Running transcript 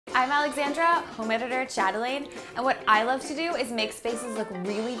I'm Alexandra, home editor at Chatelaine, and what I love to do is make spaces look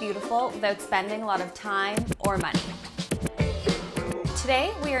really beautiful without spending a lot of time or money.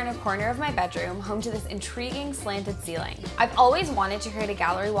 Today, we are in a corner of my bedroom, home to this intriguing slanted ceiling. I've always wanted to create a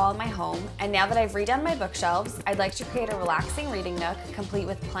gallery wall in my home, and now that I've redone my bookshelves, I'd like to create a relaxing reading nook, complete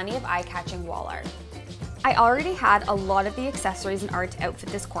with plenty of eye-catching wall art. I already had a lot of the accessories and art to outfit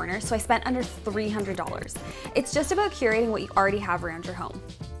this corner, so I spent under $300. It's just about curating what you already have around your home.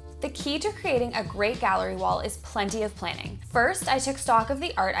 The key to creating a great gallery wall is plenty of planning. First, I took stock of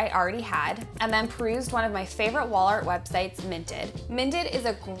the art I already had and then perused one of my favorite wall art websites, Minted. Minted is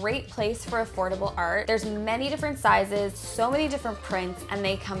a great place for affordable art. There's many different sizes, so many different prints, and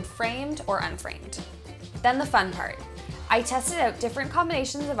they come framed or unframed. Then the fun part. I tested out different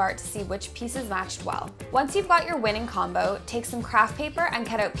combinations of art to see which pieces matched well. Once you've got your winning combo, take some craft paper and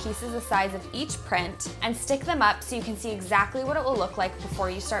cut out pieces the size of each print and stick them up so you can see exactly what it will look like before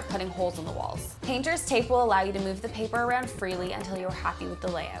you start putting holes in the walls. Painter's tape will allow you to move the paper around freely until you're happy with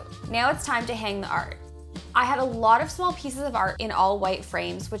the layout. Now it's time to hang the art. I had a lot of small pieces of art in all white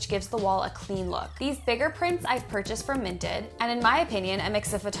frames, which gives the wall a clean look. These bigger prints I've purchased from Minted, and in my opinion, a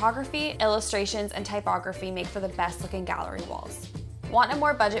mix of photography, illustrations, and typography make for the best looking gallery walls. Want a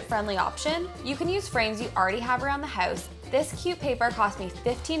more budget-friendly option? You can use frames you already have around the house. This cute paper cost me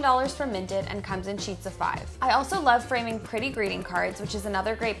 $15 from Minted and comes in sheets of 5. I also love framing pretty greeting cards, which is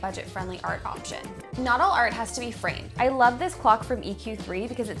another great budget-friendly art option. Not all art has to be framed. I love this clock from EQ3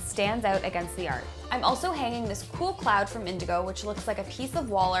 because it stands out against the art. I'm also hanging this cool cloud from Indigo, which looks like a piece of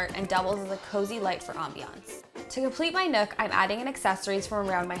wall art and doubles as a cozy light for ambiance. To complete my nook, I'm adding in accessories from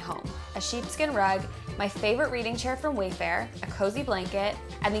around my home. A sheepskin rug, my favorite reading chair from Wayfair, a cozy blanket,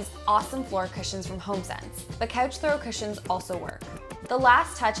 and these awesome floor cushions from HomeSense. But couch throw cushions also work. The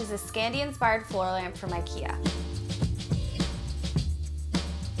last touch is a Scandi-inspired floor lamp from IKEA.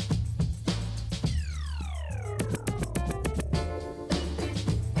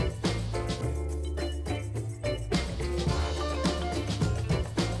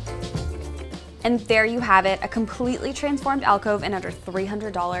 And there you have it, a completely transformed alcove in under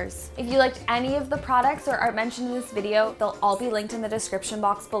 $300. If you liked any of the products or art mentioned in this video, they'll all be linked in the description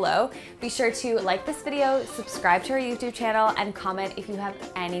box below. Be sure to like this video, subscribe to our YouTube channel, and comment if you have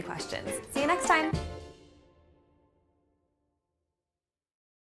any questions. See you next time.